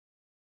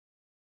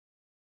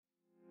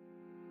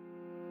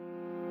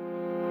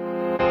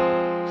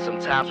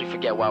Sometimes we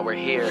forget why we're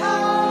here.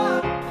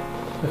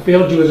 I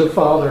failed you as a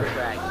father.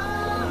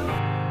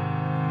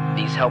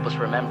 These help us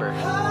remember.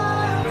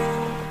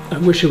 I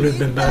wish it would have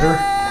been better.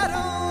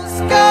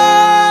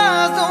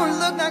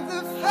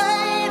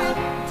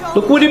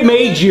 Look what it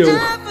made you.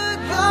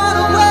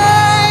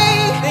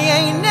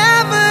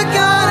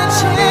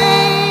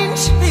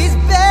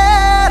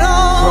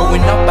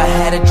 Growing up I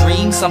had a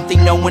dream,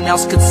 something no one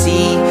else could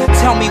see.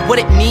 Tell me what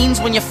it means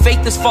when your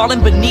faith is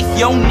falling beneath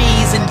your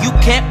knees and you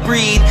can't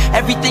breathe.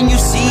 Everything you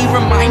see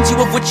reminds you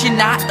of what you're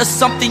not or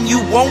something you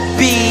won't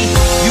be.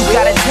 You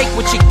gotta take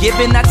what you're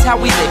given, that's how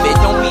we live it.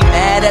 Don't be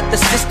mad at the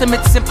system,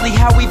 it's simply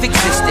how we've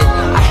existed.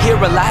 I hear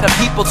a lot of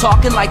people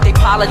talking like they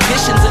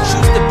politicians and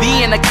choose to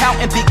be an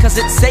accountant because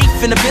it's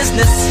safe in a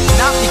business.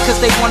 Not because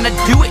they wanna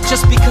do it,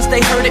 just because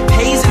they heard it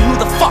pays. And who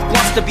the fuck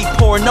wants to be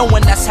poor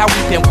knowing that's how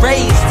we've been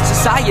raised?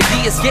 Society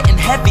is getting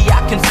heavy,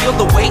 I can feel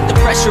the weight. The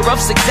pressure of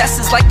success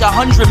is like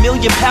 100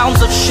 million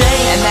pounds of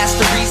shame. And that's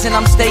the reason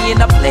I'm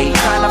staying up late,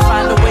 trying to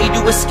find a way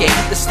to escape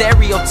the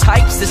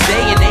stereotypes. This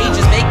day and age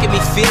is making me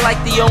feel like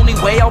the only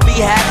way I'll be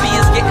happy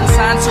is getting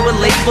signed to a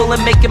label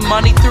and making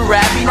money through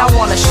rapping. I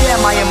wanna share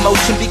my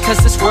emotion because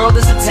this world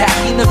is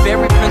attacking the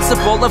very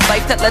principle of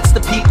life that lets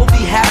the people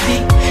be happy.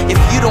 If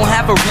you don't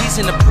have a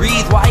reason to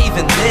breathe, why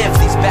even live?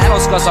 These battle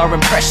scars are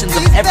impressions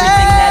of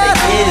everything that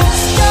it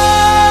is.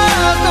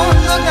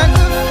 Don't look like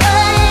they're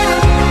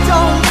fading,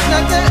 don't look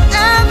like they're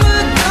ever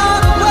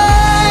gone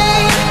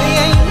away. They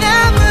ain't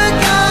never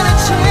gonna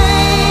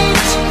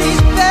change.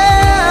 These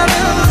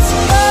battle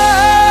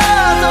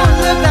scars don't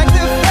look like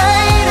they're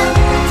fading,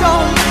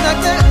 don't look like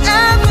they're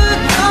ever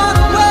gone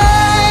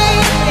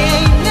away. They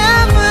ain't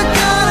never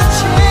gonna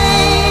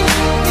change.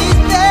 These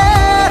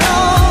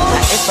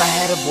battles. If I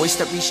had a voice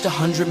that reached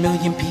 100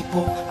 million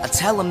people, I'd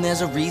tell them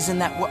there's a reason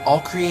that we're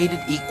all created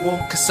equal.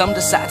 Cause some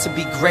decide to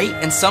be great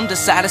and some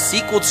decide a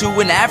sequel to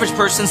an average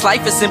person's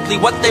life is simply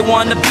what they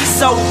want to be.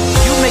 So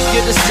you make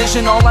your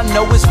decision, all I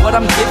know is what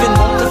I'm given.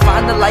 Won't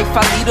define the life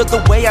I lead or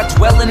the way I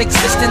dwell in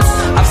existence.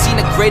 I've seen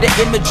a greater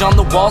image on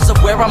the walls of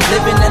where I'm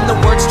living, and the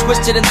words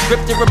twisted and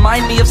scripted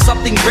remind me of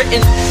something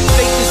written.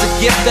 Faith is a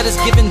gift that is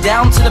given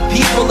down to the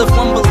people. If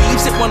one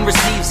believes it, one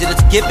receives it.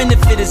 It's given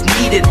if it is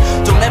needed.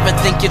 Don't ever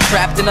think you're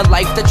trapped in a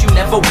life that you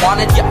never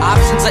wanted. Your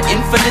options are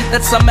infinite,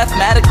 that's some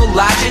mathematical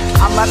logic.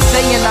 I'm not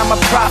saying I'm a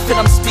prophet,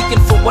 I'm speaking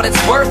for what it's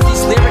worth.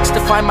 These lyrics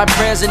define my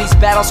prayers and these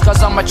battle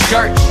scars on my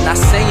church. Not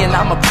saying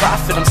I'm a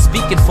prophet, I'm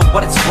speaking for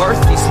what it's worth.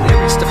 These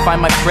lyrics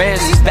define my prayers,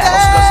 these battle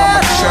scars on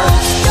my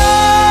church.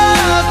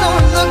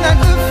 Don't look like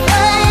they're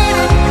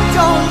fading,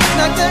 don't look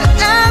like they're